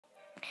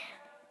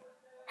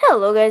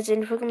Hello guys,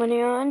 it's Pokemon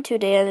here, and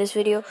today in this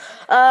video,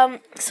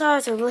 sorry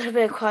it's a little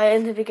bit quiet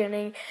in the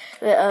beginning,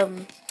 but,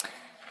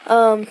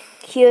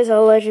 here's a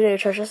legendary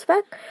treasure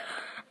pack.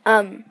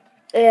 And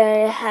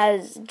it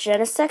has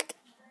Genesect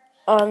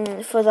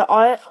for the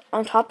art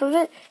on top of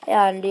it,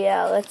 and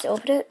yeah, let's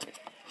open it.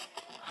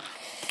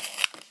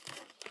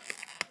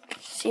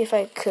 See if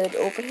I could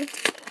open it,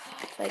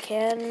 if I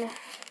can.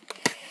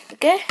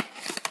 Okay,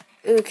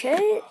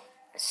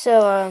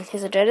 so,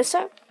 here's a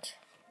Genesect.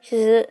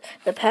 Here's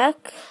the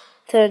pack.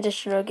 10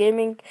 additional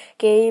game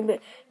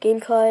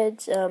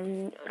cards,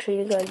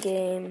 trading card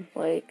game,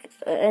 like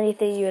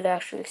anything you would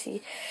actually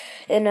see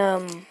in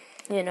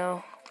in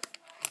a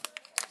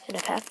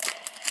pack.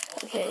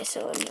 Okay,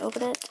 so let me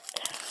open it.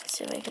 Let's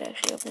see if I can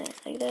actually open it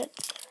like that.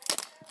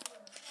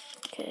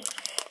 Okay,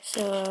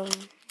 so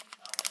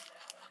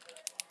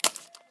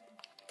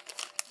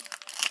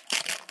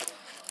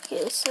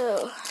let's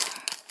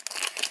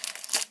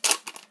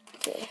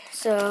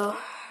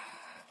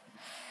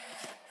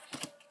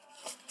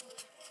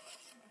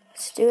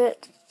do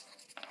it.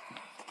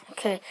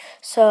 Okay,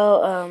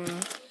 so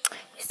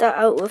we start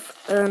out with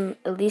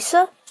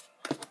Elisa.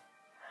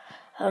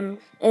 And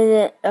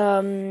then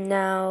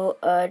now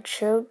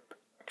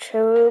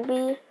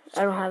Cherubi.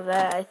 I don't have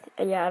that.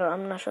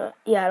 I'm not sure.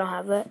 Yeah, I don't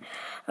have that.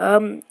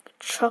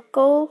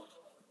 Choco,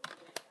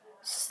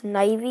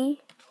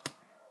 Snivy,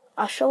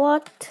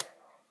 Oshawott,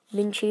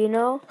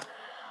 Minccino,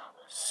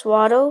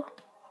 Swattle.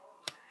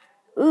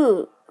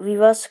 Ooh,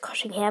 Reverse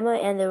Crushing Hammer,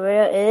 and the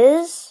rare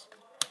is.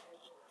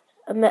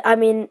 I'm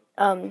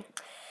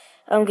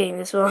getting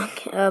this wrong.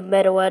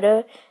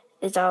 Medaweather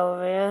is our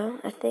rare,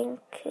 I think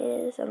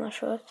is. I'm not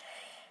sure.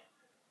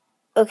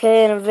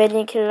 Okay, and a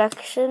vending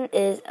collection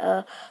is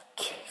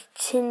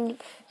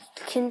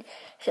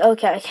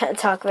okay, I can't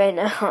talk right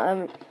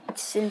now.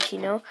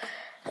 Cinccino.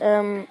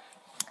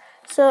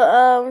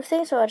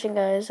 Thanks for watching,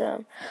 guys.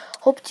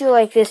 Hope you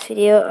like this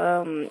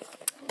video.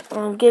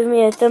 Give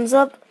me a thumbs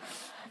up.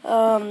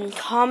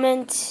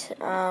 Comment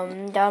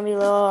down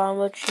below on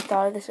what you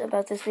thought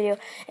about this video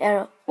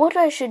and what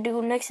I should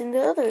do next in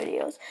the other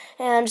videos,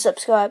 and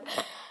subscribe.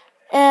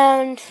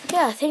 And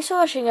yeah, thanks for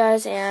watching,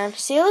 guys, and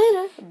see you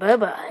later. Bye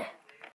bye.